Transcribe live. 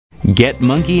Get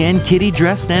Monkey and Kitty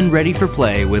dressed and ready for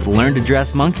play with Learn to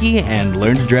Dress Monkey and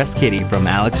Learn to Dress Kitty from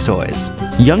Alex Toys.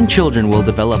 Young children will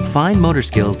develop fine motor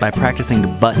skills by practicing to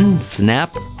button, snap,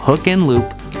 hook and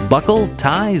loop, buckle,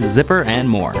 tie, zipper, and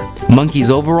more. Monkey's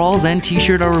overalls and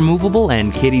t-shirt are removable,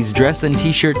 and Kitty's dress and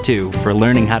t-shirt too, for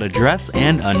learning how to dress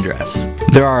and undress.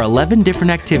 There are 11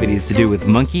 different activities to do with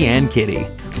Monkey and Kitty.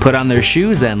 Put on their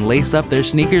shoes and lace up their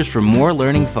sneakers for more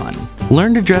learning fun.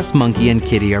 Learn to Dress Monkey and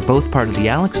Kitty are both part of the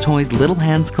Alex Toys Little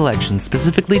Hands collection,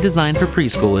 specifically designed for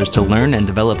preschoolers to learn and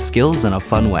develop skills in a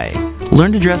fun way.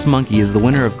 Learn to Dress Monkey is the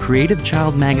winner of Creative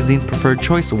Child Magazine's Preferred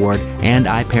Choice Award and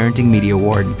iParenting Media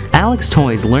Award. Alex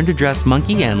Toys Learn to Dress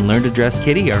Monkey and Learn to Dress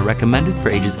Kitty are recommended for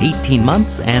ages 18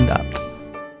 months and up.